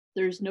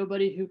There's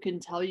nobody who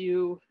can tell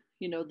you,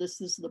 this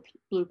is the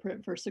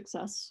blueprint for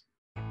success.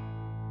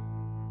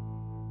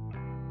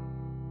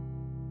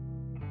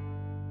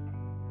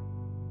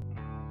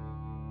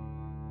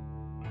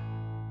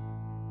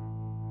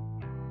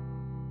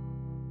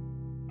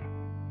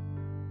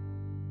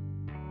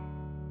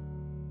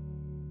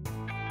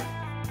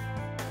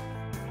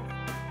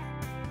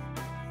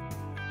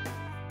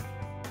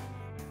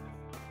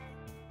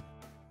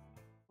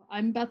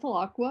 I'm Beth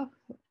Elacqua.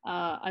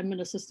 I'm an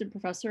assistant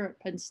professor at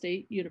Penn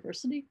State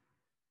University.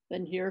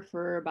 Been here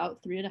for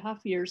about 3.5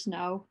 years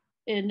now.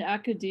 In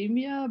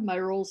academia, my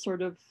role is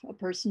sort of a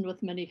person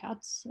with many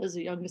hats as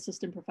a young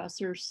assistant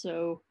professor.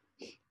 So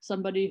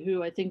somebody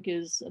who I think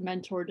is a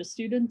mentor to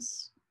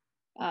students,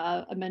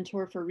 a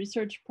mentor for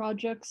research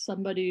projects,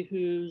 somebody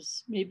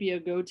who's maybe a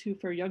go-to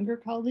for younger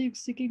colleagues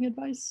seeking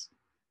advice,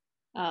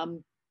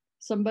 um,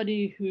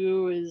 somebody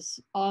who is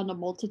on a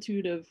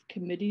multitude of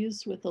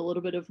committees with a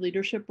little bit of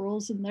leadership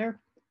roles in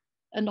there,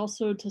 and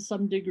also to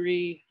some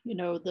degree,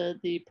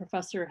 the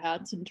professor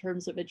hats in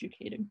terms of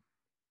educating.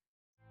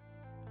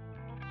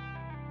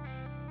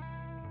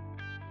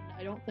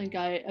 I don't think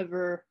I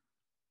ever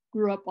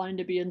grew up wanting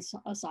to be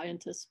a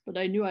scientist, but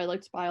I knew I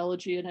liked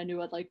biology and I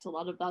knew I liked a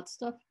lot of that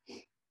stuff.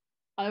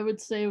 I would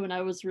say when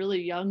I was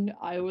really young,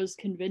 I was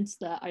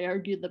convinced that I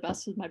argued the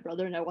best with my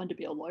brother and I wanted to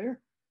be a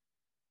lawyer.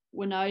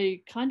 When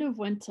I kind of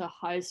went to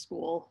high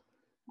school,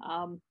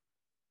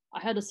 I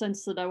had a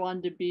sense that I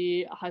wanted to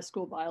be a high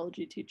school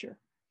biology teacher.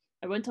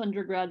 I went to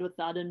undergrad with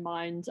that in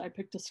mind. I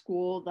picked a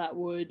school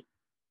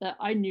that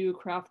I knew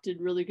crafted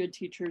really good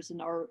teachers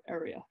in our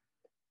area.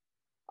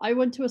 I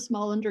went to a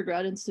small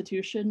undergrad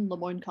institution,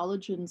 Lemoyne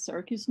College in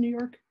Syracuse, New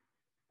York,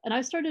 and I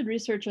started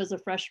research as a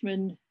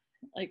freshman,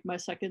 like my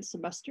second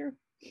semester.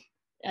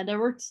 And I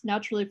worked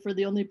naturally for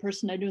the only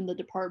person I knew in the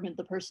department,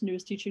 the person who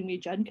was teaching me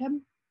Gen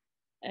Chem.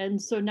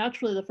 And so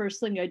naturally, the first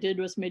thing I did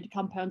was made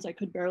compounds I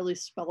could barely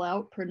spell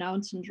out,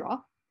 pronounce, and draw.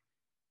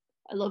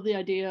 I love the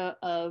idea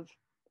of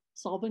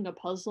solving a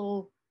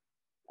puzzle.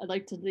 I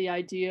liked the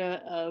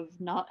idea of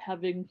not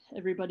having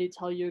everybody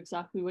tell you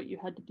exactly what you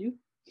had to do.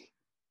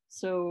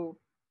 So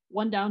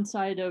one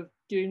downside of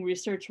doing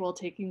research while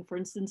taking, for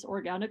instance,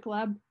 organic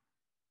lab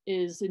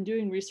is in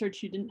doing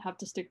research, you didn't have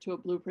to stick to a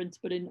blueprint,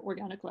 but in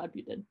organic lab,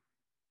 you did.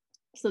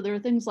 So there are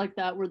things like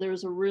that where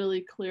there's a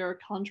really clear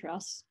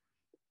contrast.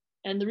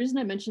 And the reason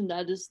I mentioned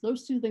that is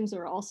those two things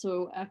are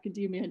also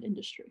academia and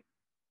industry.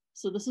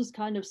 So this is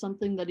kind of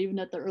something that even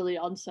at the early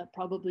onset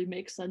probably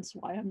makes sense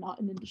why I'm not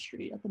in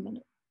industry at the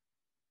minute.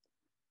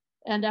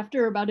 And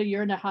after about 1.5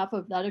 years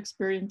of that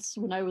experience,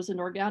 when I was in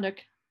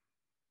organic,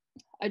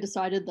 I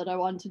decided that I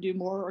wanted to do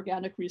more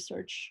organic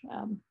research,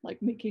 like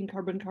making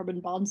carbon-carbon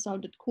bonds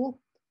sounded cool.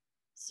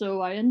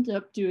 So I ended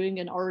up doing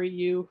an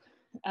REU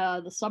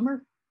the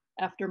summer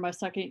after my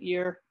second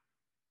year.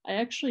 I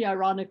actually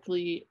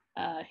ironically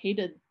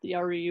hated the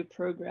REU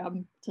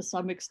program to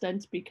some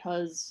extent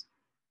because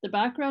the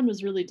background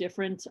was really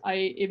different.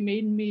 It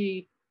made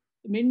me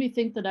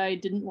think that I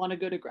didn't want to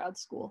go to grad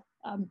school,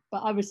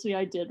 but obviously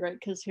I did, right?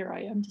 Because here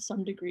I am to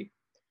some degree.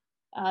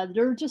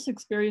 There were just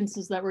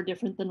experiences that were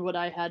different than what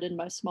I had in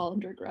my small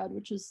undergrad,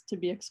 which is to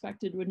be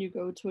expected when you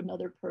go to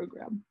another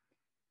program.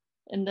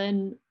 And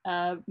then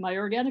my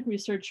organic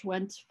research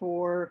went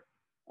for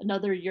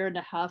another 1.5 years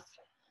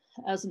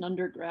as an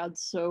undergrad.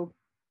 So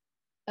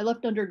I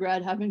left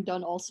undergrad having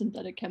done all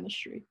synthetic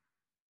chemistry.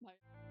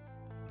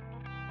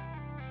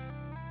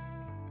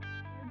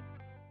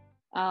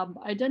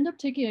 I'd end up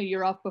taking a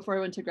year off before I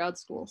went to grad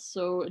school.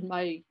 So in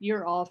my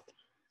year off,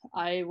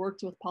 I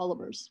worked with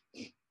polymers.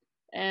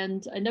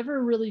 And I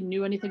never really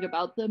knew anything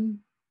about them,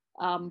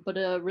 but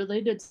a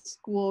related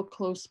school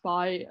close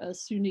by,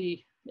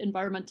 SUNY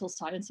Environmental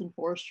Science and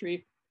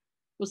Forestry,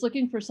 was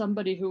looking for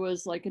somebody who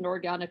was like an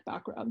organic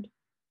background.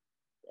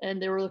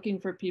 And they were looking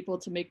for people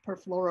to make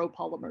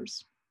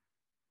perfluoropolymers.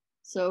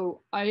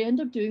 So I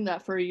ended up doing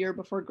that for a year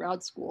before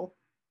grad school.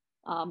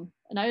 And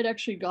I had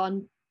actually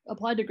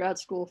applied to grad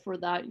school for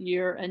that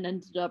year and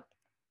ended up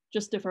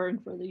just deferring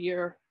for the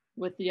year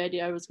with the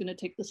idea I was going to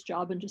take this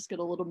job and just get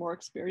a little more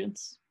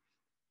experience.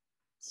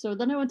 So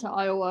then I went to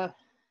Iowa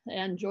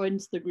and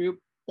joined the group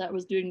that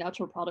was doing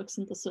natural product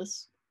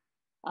synthesis.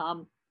 I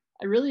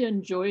really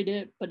enjoyed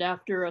it, but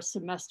after a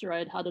semester, I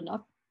had had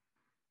enough.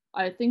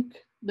 I think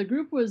the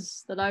group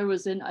that I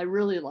was in, I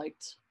really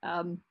liked.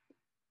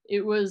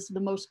 It was the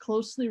most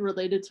closely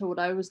related to what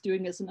I was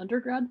doing as an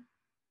undergrad.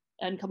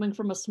 And coming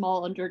from a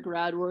small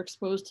undergrad, we're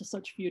exposed to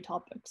such few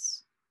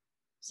topics.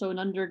 So in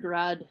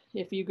undergrad,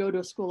 if you go to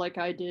a school like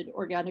I did,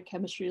 organic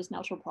chemistry is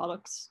natural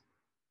products.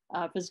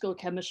 Physical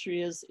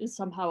chemistry is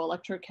somehow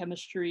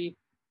electrochemistry.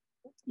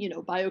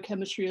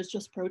 Biochemistry is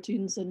just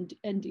proteins and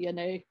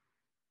DNA.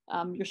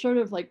 You're sort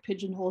of like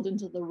pigeonholed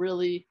into the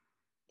really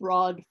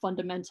broad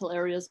fundamental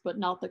areas, but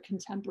not the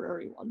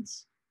contemporary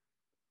ones.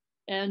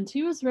 And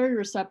he was very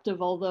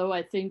receptive, although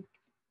I think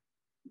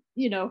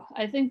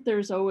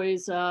there's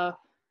always,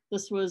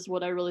 this was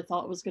what I really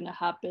thought was going to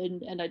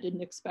happen, and I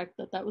didn't expect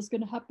that was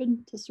going to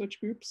happen, to switch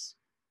groups.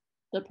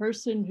 The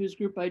person whose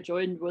group I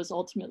joined was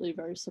ultimately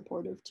very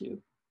supportive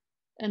too.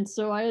 And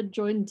so I had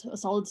joined a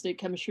solid state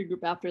chemistry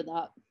group after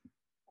that.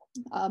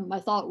 My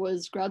thought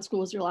was grad school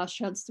was your last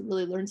chance to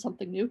really learn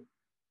something new.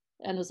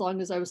 And as long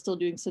as I was still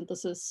doing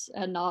synthesis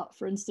and not,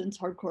 for instance,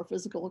 hardcore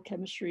physical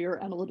chemistry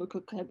or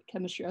analytical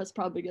chemistry, I was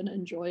probably going to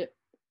enjoy it.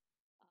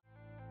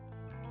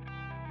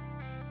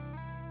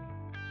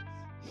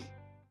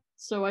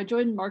 So I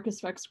joined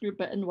Marcus Vex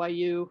group at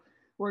NYU,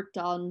 worked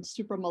on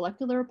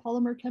supramolecular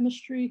polymer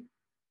chemistry,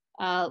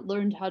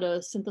 learned how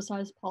to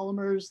synthesize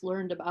polymers,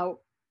 learned about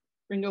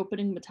ring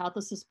opening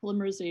metathesis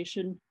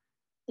polymerization,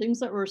 things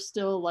that were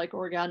still like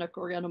organic,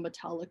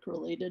 organometallic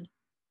related.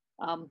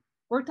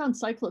 Worked on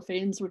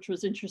cyclophanes, which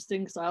was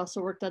interesting because I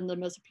also worked on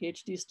them as a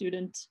PhD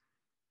student.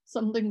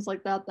 Some things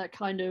like that that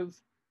kind of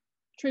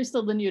trace the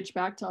lineage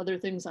back to other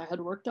things I had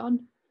worked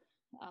on.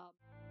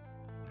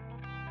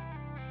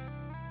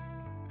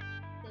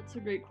 That's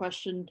a great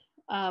question.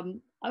 I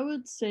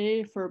would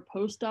say for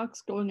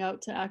postdocs going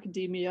out to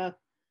academia,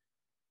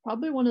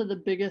 probably one of the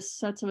biggest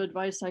sets of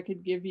advice I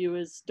could give you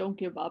is don't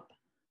give up.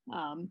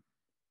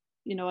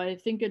 You know, I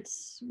think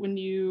it's when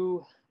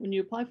you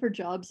apply for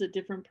jobs at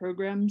different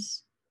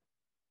programs,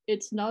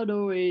 it's not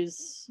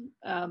always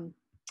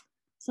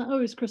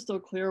crystal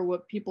clear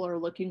what people are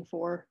looking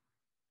for.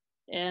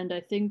 And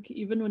I think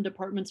even when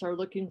departments are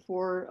looking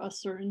for a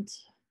certain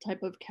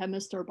type of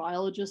chemist or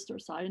biologist or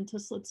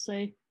scientist, let's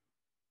say,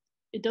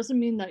 it doesn't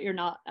mean that you're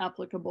not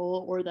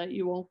applicable or that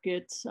you won't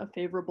get a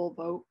favorable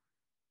vote.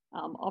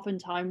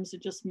 Oftentimes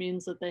it just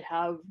means that they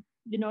have,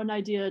 you know, an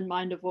idea in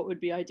mind of what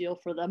would be ideal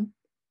for them,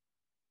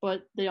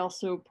 but they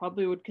also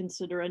probably would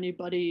consider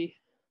anybody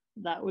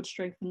that would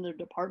strengthen their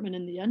department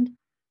in the end.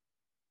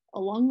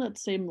 Along that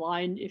same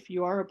line, if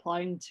you are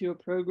applying to a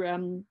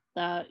program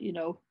that, you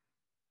know,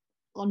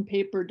 on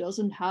paper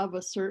doesn't have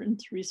a certain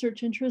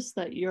research interest,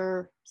 that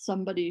you're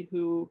somebody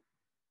who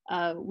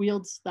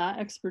wields that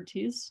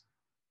expertise,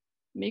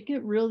 make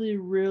it really,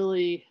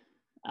 really,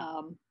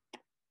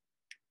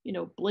 you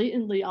know,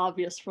 blatantly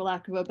obvious, for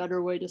lack of a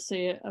better way to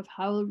say it, of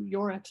how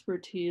your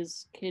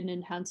expertise can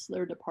enhance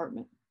their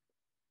department.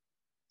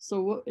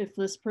 So what, if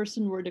this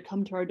person were to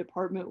come to our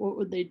department, what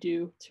would they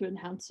do to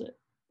enhance it?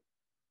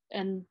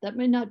 And that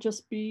may not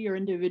just be your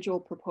individual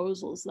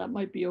proposals, that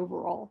might be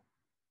overall.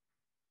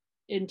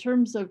 In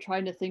terms of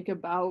trying to think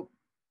about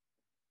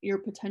your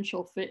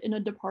potential fit in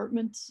a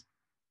department,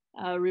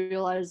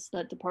 realize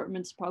that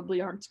departments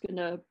probably aren't going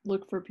to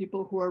look for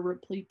people who are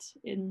replete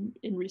in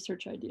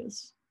research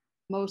ideas.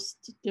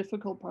 Most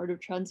difficult part of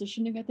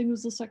transitioning, I think,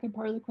 was the second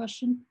part of the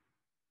question.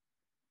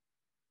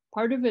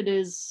 Part of it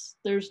is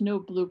there's no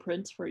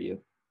blueprints for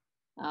you.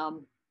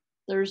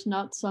 There's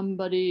not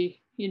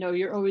somebody, you know,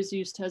 you're always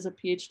used to as a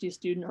PhD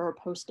student or a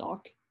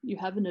postdoc, you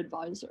have an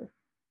advisor.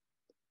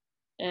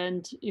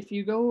 And if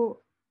you go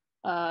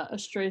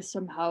astray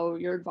somehow,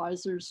 your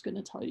advisor is going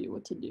to tell you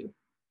what to do.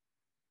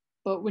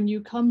 But when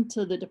you come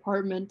to the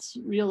department,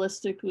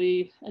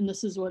 realistically, and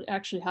this is what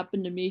actually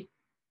happened to me,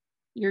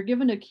 you're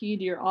given a key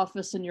to your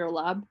office in your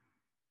lab,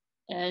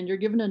 and you're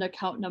given an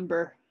account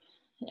number,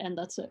 and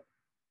that's it.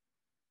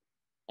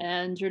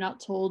 And you're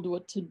not told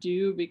what to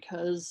do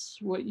because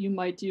what you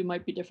might do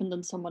might be different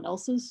than someone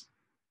else's.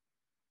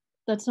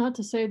 That's not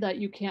to say that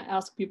you can't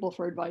ask people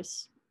for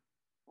advice.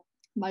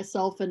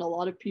 Myself and a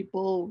lot of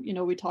people, you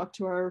know, we talk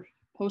to our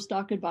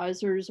postdoc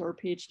advisors or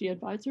PhD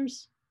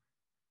advisors,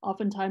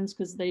 oftentimes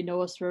because they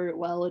know us very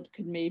well. It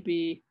could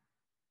maybe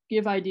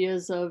give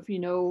ideas of, you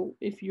know,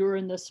 if you're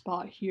in this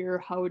spot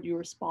here, how would you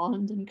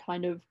respond, and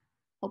kind of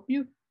help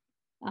you.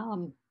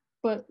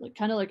 But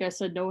kind of like I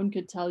said, no one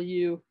could tell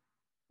you,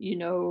 you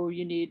know,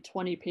 you need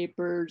 20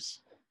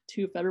 papers,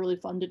 2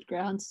 federally funded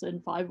grants,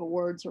 and 5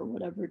 awards or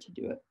whatever to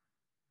do it.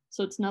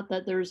 So it's not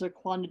that there's a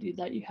quantity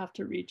that you have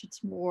to reach.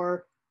 It's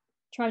more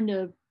trying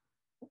to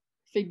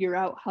figure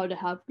out how to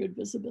have good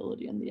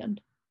visibility in the end.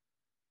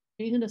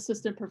 Being an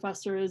assistant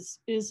professor is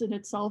in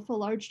itself a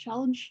large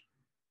challenge,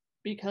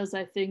 because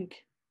I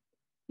think,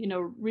 you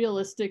know,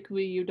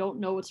 realistically, you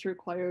don't know what's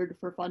required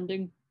for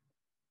funding.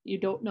 You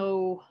don't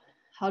know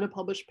how to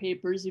publish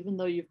papers, even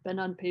though you've been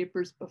on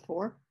papers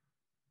before.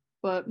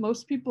 But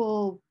most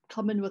people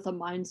come in with a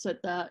mindset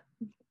that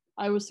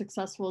I was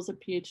successful as a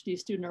PhD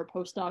student or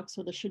postdoc,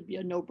 so this should be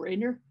a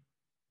no-brainer.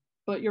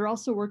 But you're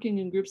also working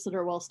in groups that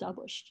are well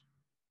established.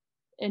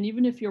 And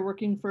even if you're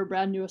working for a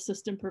brand new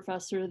assistant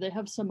professor, they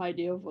have some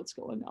idea of what's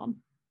going on.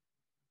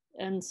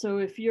 And so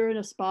if you're in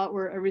a spot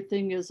where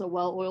everything is a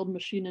well-oiled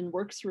machine and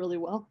works really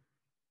well,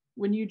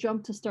 when you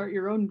jump to start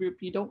your own group,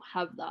 you don't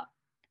have that.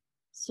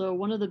 So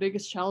one of the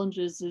biggest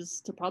challenges is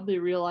to probably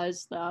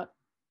realize that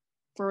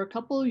for a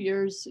couple of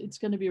years, it's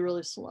going to be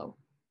really slow.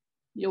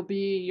 You'll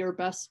be your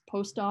best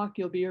postdoc,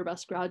 you'll be your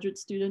best graduate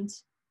student.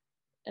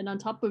 And on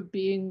top of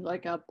being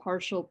like a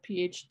partial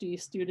PhD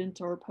student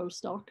or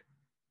postdoc,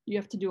 you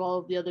have to do all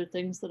of the other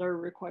things that are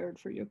required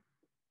for you.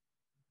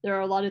 There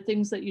are a lot of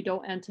things that you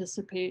don't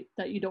anticipate,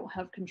 that you don't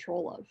have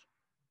control of.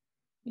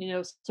 You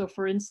know, so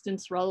for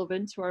instance,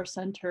 relevant to our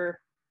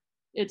center,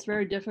 it's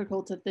very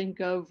difficult to think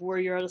of where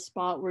you're at a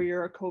spot where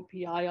you're a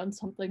co-PI on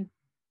something,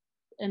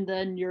 and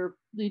then your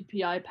lead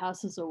PI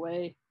passes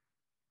away,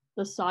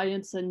 the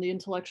science and the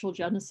intellectual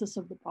genesis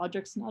of the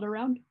project's not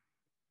around.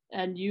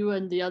 And you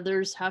and the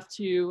others have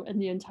to,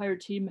 and the entire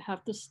team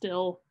have to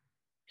still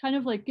kind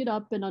of like get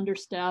up and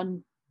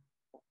understand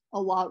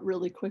a lot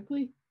really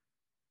quickly.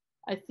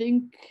 I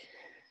think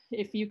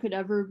if you could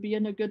ever be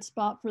in a good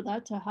spot for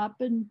that to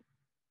happen,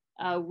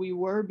 we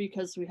were,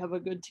 because we have a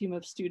good team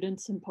of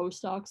students and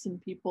postdocs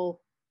and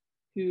people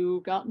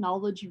who got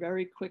knowledge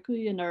very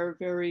quickly and are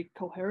very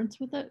coherent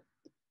with it.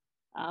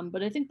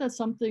 But I think that's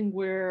something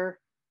where,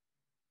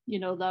 you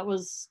know, that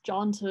was,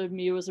 John to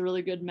me was a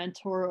really good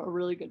mentor, a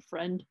really good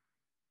friend.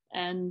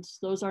 And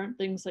those aren't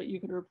things that you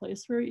could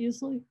replace very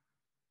easily.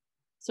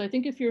 So I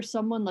think if you're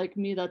someone like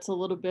me that's a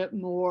little bit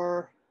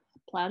more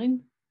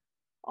planning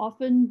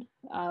often,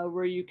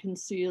 where you can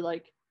see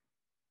like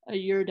a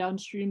year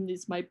downstream,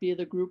 these might be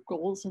the group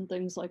goals and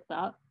things like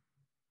that,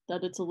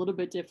 that it's a little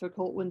bit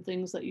difficult when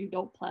things that you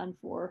don't plan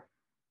for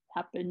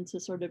happen to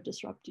sort of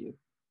disrupt you.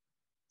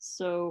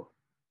 So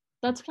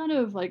that's kind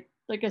of like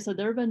I said,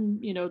 there have been,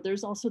 you know,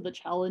 there's also the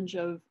challenge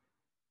of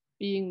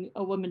being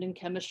a woman in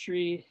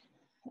chemistry,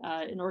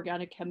 in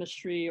organic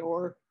chemistry,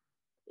 or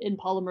in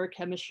polymer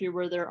chemistry,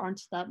 where there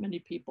aren't that many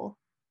people.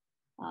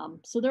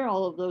 So there are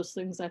all of those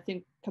things I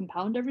think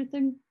compound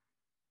everything,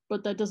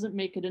 but that doesn't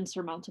make it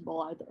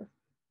insurmountable either.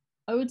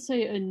 I would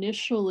say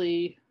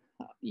initially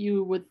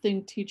you would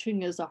think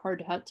teaching is a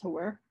hard hat to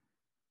wear,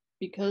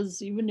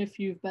 because even if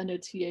you've been a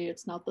TA,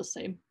 it's not the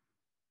same.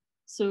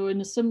 So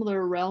in a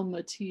similar realm,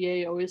 a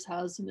TA always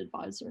has an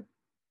advisor.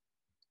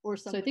 Or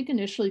so I think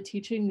initially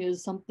teaching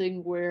is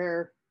something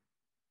where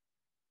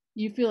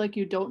you feel like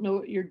you don't know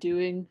what you're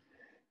doing,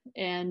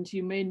 and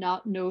you may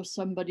not know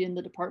somebody in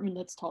the department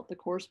that's taught the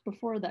course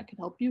before that could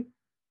help you.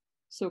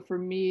 So for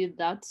me,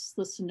 that's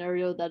the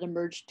scenario that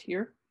emerged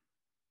here.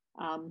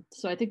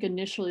 So I think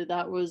initially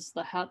that was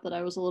the hat that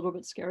I was a little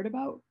bit scared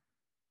about.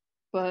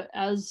 But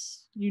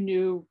as you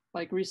knew,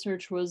 like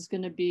research was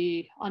going to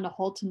be on a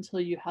halt until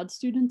you had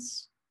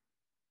students.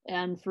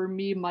 And for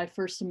me, my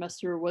first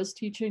semester was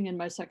teaching and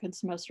my second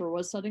semester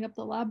was setting up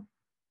the lab.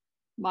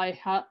 My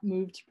hat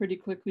moved pretty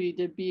quickly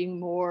to being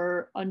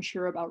more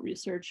unsure about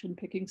research and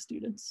picking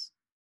students.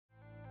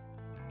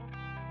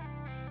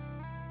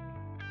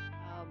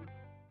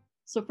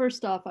 So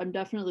first off, I'm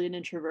definitely an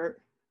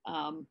introvert.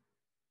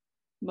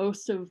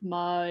 Most of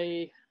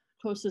my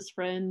closest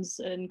friends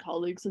and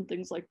colleagues and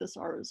things like this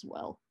are as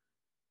well.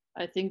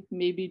 I think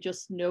maybe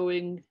just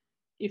knowing,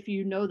 if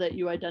you know that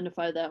you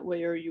identify that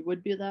way or you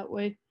would be that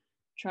way,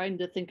 trying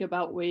to think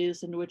about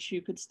ways in which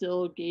you could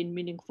still gain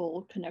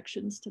meaningful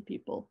connections to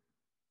people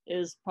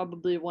is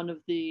probably one of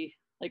the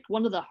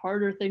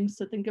harder things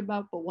to think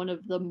about, but one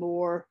of the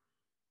more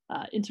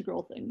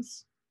integral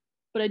things.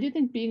 But I do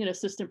think being an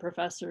assistant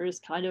professor is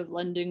kind of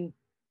lending,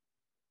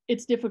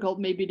 it's difficult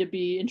maybe to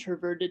be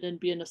introverted and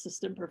be an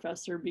assistant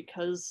professor,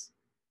 because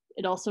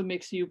it also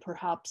makes you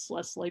perhaps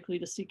less likely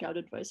to seek out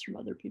advice from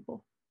other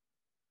people.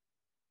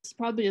 This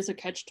probably is a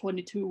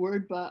catch-22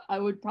 word, but I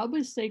would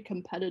probably say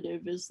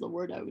competitive is the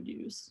word I would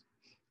use.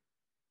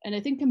 And I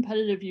think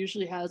competitive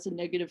usually has a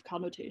negative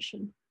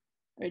connotation,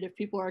 right? If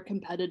people are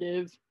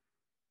competitive,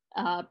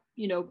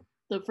 you know,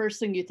 the first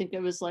thing you think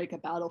of is like a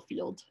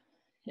battlefield,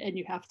 and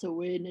you have to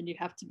win and you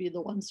have to be the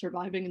one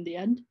surviving in the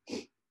end.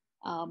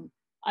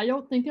 I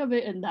don't think of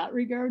it in that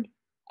regard.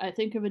 I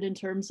think of it in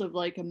terms of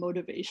like a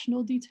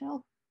motivational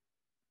detail.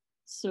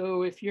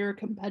 So if you're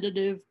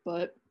competitive,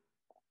 but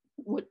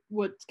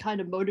what kind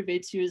of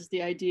motivates you is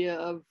the idea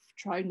of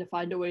trying to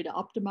find a way to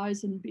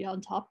optimize and be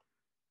on top,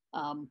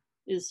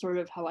 is sort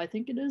of how I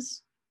think it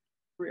is.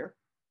 Career.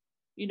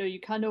 You know, you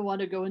kind of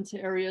want to go into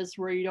areas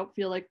where you don't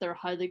feel like they're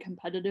highly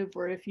competitive,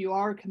 where if you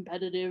are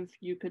competitive,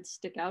 you could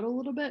stick out a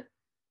little bit.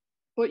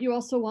 But you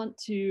also want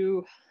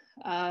to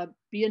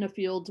be in a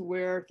field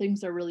where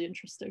things are really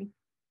interesting.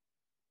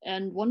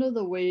 And one of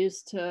the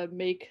ways to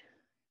make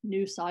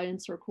new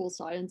science or cool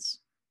science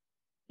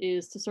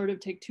is to sort of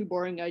take two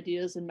boring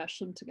ideas and mesh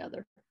them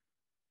together.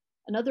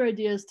 Another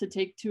idea is to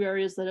take two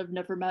areas that have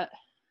never met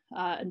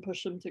and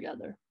push them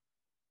together.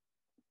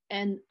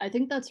 And I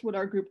think that's what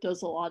our group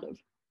does a lot of.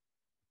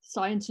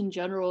 Science in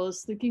general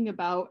is thinking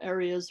about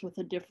areas with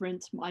a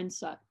different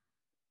mindset.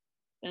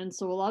 And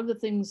so a lot of the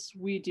things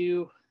we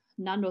do,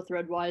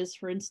 Nanothread wise,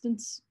 for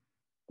instance,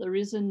 the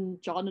reason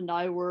John and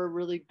I were a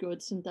really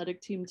good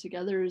synthetic team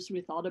together is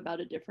we thought about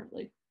it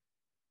differently.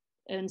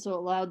 And so it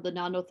allowed the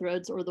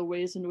nanothreads, or the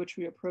ways in which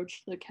we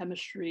approach the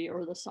chemistry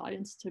or the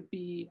science, to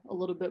be a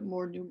little bit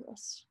more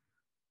numerous.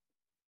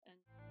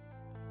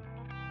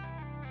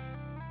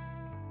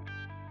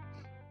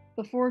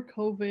 Before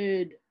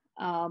COVID,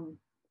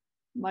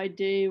 my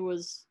day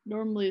was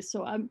normally,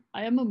 so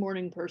I am a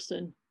morning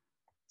person.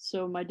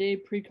 So my day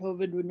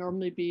pre-COVID would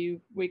normally be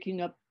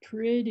waking up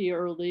pretty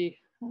early,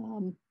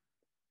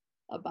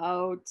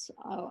 about,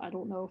 I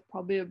don't know,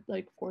 probably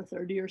like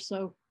 4:30 or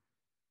so.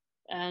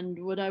 And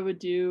what I would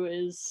do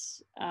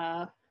is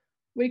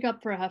wake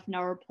up for a half an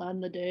hour, plan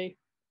the day,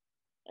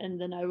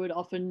 and then I would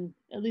often,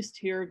 at least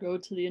here, go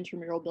to the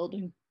intramural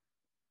building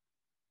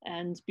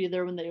and be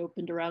there when they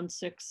opened around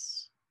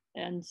 6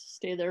 and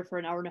stay there for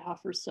an hour and a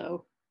half or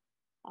so.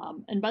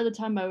 And by the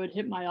time I would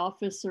hit my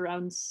office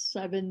around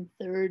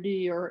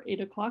 7:30 or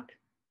 8 o'clock,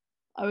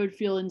 I would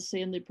feel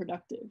insanely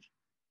productive.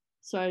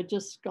 So I had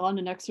just gone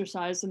and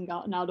exercised and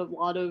gotten out of a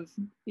lot of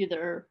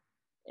either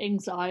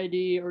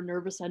anxiety or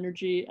nervous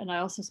energy. And I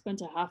also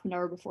spent a half an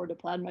hour before to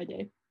plan my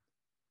day.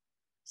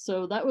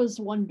 So that was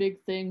one big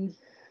thing,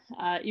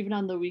 even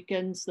on the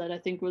weekends, that I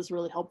think was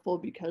really helpful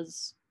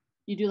because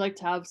you do like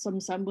to have some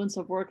semblance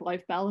of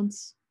work-life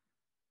balance.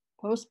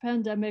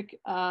 Post-pandemic,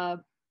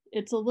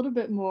 it's a little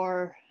bit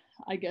more,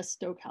 I guess,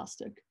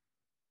 stochastic.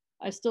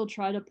 I still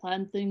try to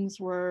plan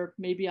things where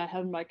maybe I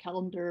have in my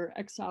calendar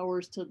X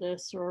hours to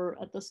this or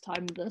at this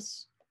time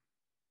this,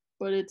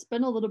 but it's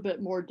been a little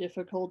bit more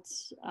difficult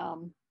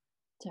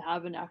to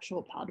have an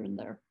actual pattern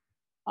there.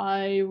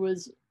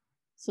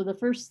 So the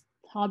first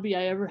hobby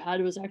I ever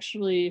had was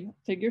actually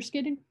figure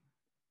skating.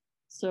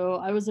 So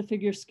I was a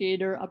figure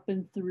skater up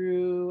and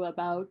through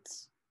about,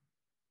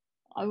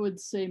 I would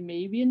say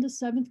maybe into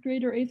 7th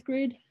grade or 8th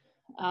grade.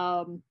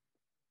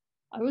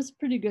 I was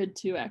pretty good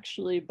too,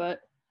 actually,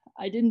 but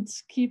I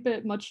didn't keep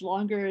it much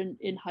longer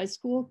in high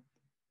school.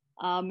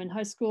 In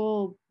high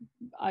school,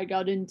 I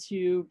got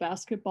into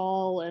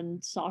basketball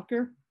and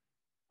soccer.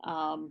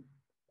 Um,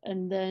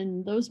 and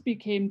then those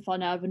became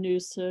fun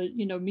avenues to,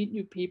 meet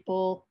new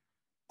people,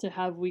 to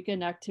have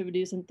weekend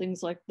activities and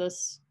things like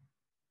this.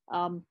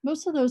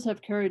 Most of those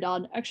have carried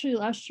on. Actually,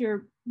 last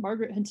year,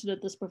 Margaret hinted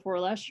at this before,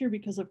 last year,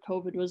 because of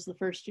COVID, was the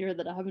first year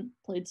that I haven't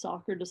played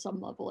soccer to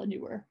some level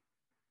anywhere.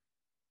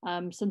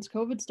 Since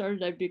COVID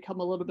started, I've become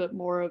a little bit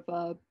more of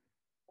a,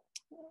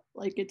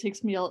 like, it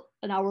takes me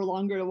an hour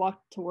longer to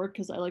walk to work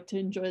because I like to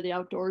enjoy the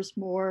outdoors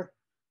more.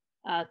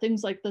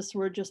 Things like this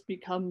where it just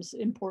becomes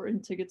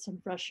important to get some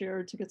fresh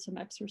air, to get some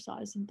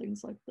exercise and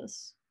things like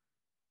this.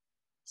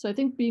 So I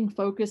think being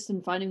focused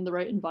and finding the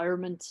right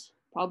environment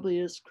probably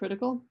is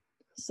critical.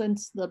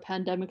 Since the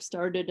pandemic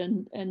started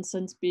and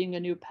since being a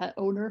new pet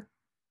owner,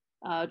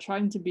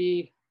 trying to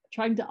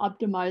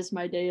optimize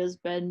my day has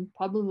been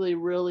probably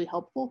really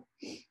helpful.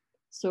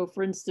 So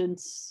for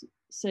instance,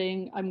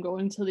 saying I'm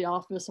going to the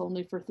office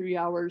only for 3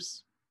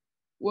 hours,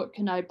 what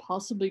can I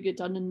possibly get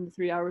done in the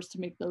 3 hours to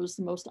make those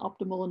the most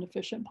optimal and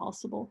efficient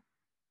possible?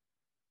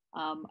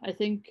 I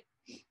think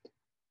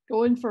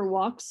going for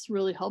walks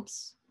really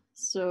helps.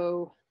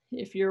 So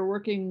if you're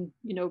working,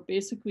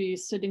 basically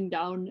sitting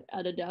down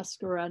at a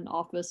desk or an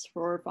office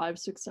for 5,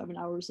 6, 7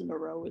 hours in a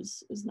row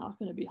is not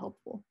going to be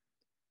helpful.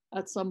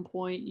 At some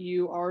point,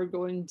 you are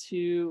going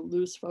to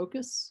lose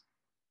focus,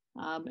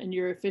 and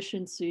your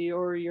efficiency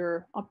or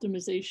your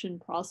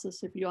optimization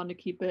process, if you want to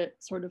keep it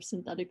sort of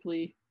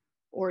synthetically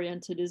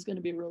oriented, is going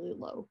to be really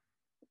low.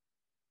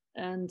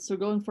 And so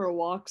going for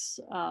walks,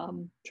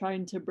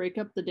 trying to break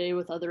up the day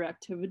with other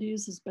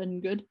activities has been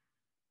good.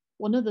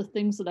 One of the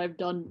things that I've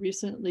done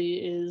recently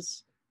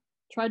is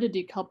try to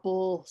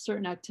decouple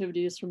certain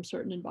activities from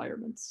certain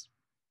environments.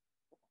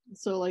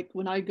 So like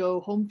when I go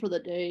home for the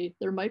day,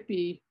 there might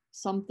be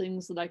some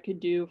things that I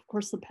could do. Of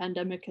course, the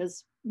pandemic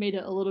has made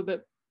it a little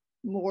bit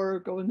more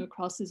going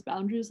across these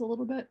boundaries a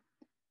little bit.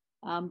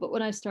 But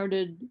when I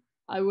started,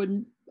 I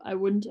wouldn't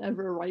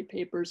ever write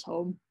papers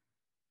home.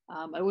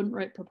 I wouldn't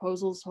write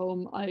proposals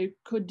home. I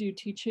could do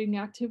teaching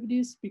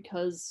activities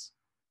because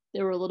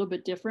they were a little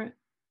bit different.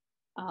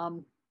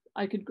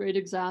 I could grade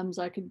exams,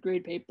 I could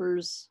grade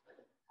papers,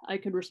 I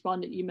could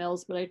respond to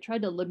emails, but I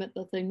tried to limit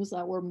the things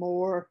that were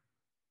more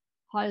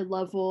high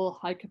level,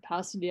 high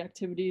capacity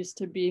activities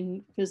to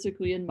being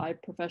physically in my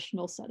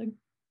professional setting.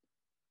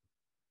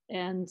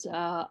 And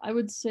I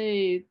would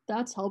say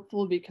that's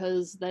helpful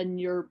because then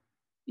you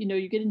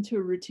get into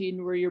a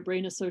routine where your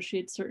brain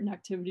associates certain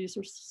activities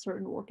or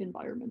certain work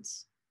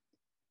environments.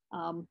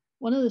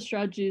 One of the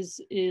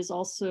strategies is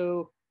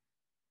also,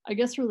 I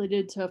guess,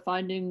 related to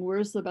finding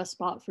where's the best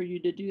spot for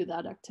you to do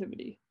that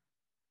activity.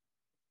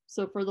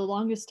 So for the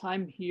longest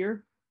time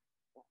here,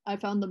 I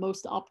found the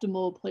most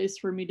optimal place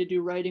for me to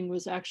do writing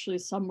was actually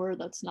somewhere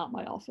that's not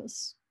my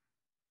office.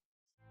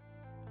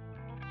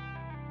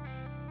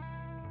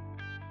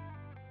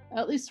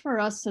 At least for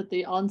us at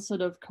the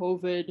onset of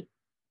COVID,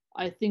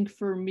 I think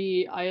for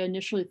me, I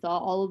initially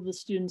thought all of the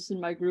students in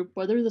my group,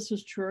 whether this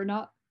was true or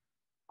not,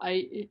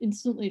 I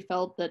instantly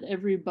felt that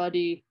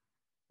everybody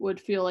would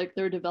feel like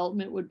their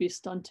development would be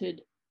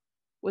stunted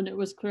when it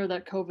was clear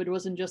that COVID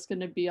wasn't just going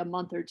to be a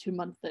month or 2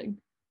 month thing.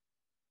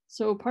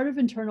 So part of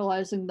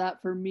internalizing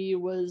that for me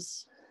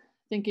was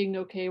thinking,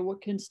 okay,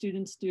 what can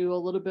students do a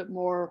little bit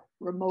more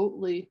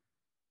remotely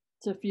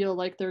to feel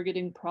like they're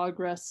getting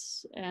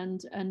progress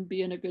and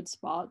be in a good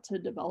spot to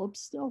develop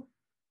still?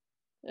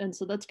 And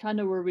so that's kind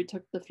of where we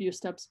took the few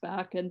steps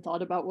back and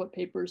thought about what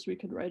papers we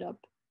could write up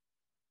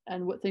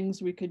and what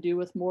things we could do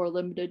with more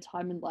limited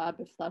time in lab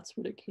if that's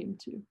what it came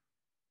to.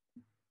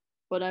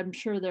 But I'm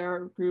sure there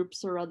are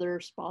groups or other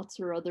spots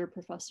or other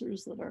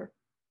professors that are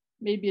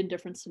maybe in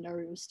different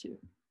scenarios too.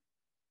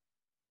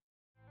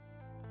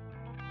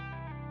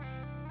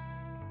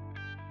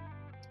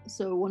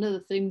 So one of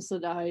the things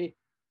that I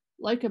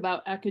like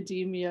about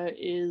academia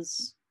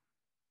is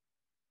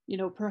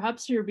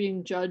Perhaps you're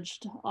being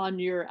judged on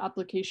your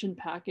application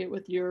packet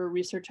with your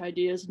research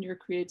ideas and your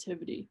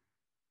creativity.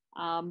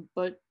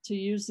 But to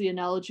use the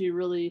analogy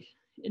really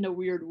in a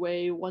weird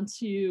way,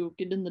 once you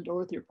get in the door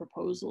with your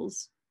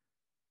proposals,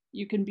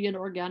 you can be an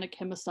organic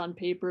chemist on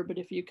paper, but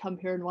if you come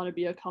here and want to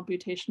be a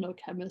computational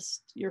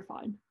chemist, you're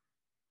fine.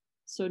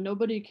 So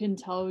nobody can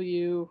tell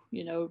you,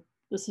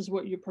 this is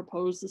what you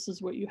propose, this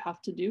is what you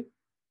have to do.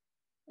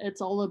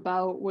 It's all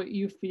about what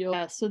you feel.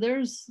 Yeah, so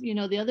there's,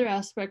 the other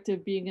aspect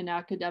of being an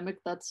academic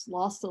that's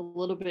lost a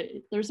little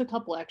bit. There's a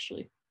couple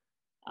actually.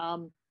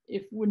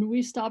 If when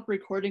we stop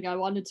recording, I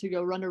wanted to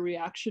go run a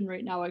reaction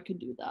right now, I could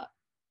do that.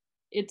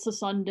 It's a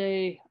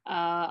Sunday.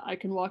 I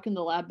can walk in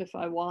the lab if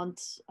I want.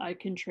 I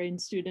can train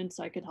students.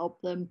 I can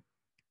help them.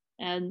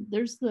 And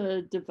there's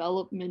the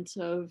development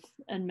of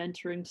and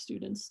mentoring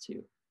students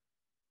too.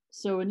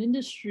 So in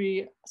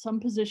industry, some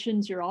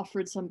positions you're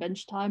offered some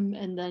bench time,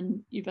 and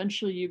then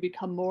eventually you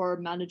become more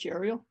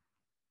managerial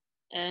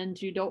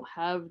and you don't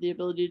have the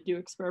ability to do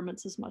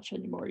experiments as much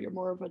anymore. You're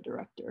more of a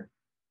director.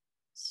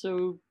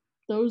 So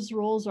those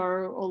roles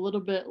are a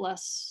little bit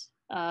less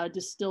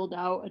distilled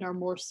out and are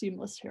more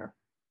seamless here.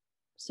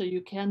 So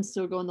you can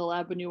still go in the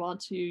lab when you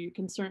want to. You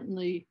can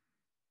certainly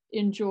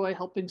enjoy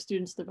helping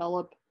students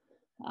develop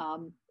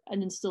and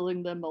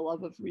instilling them a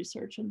love of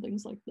research and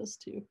things like this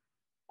too.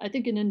 I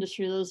think in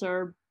industry, it's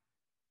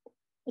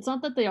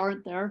not that they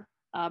aren't there.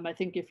 I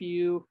think if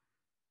you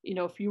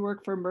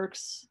work for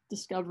Merck's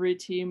discovery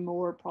team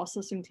or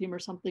processing team or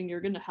something, you're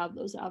going to have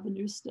those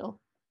avenues still.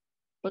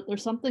 But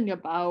there's something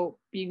about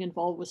being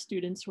involved with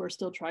students who are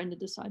still trying to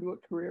decide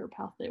what career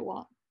path they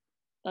want.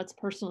 That's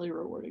personally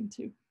rewarding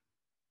too.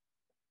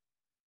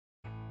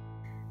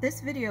 This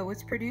video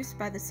was produced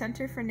by the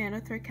Center for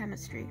Nanothread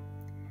Chemistry.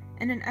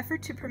 In an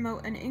effort to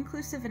promote an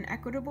inclusive and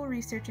equitable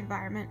research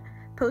environment,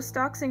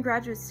 postdocs and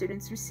graduate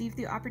students received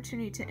the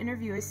opportunity to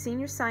interview a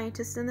senior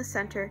scientist in the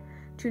center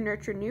to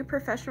nurture new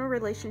professional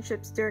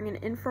relationships during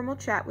an informal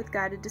chat with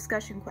guided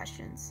discussion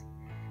questions.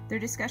 Their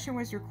discussion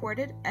was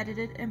recorded,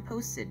 edited, and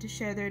posted to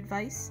share their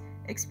advice,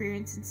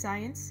 experience in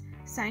science,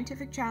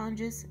 scientific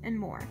challenges, and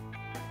more.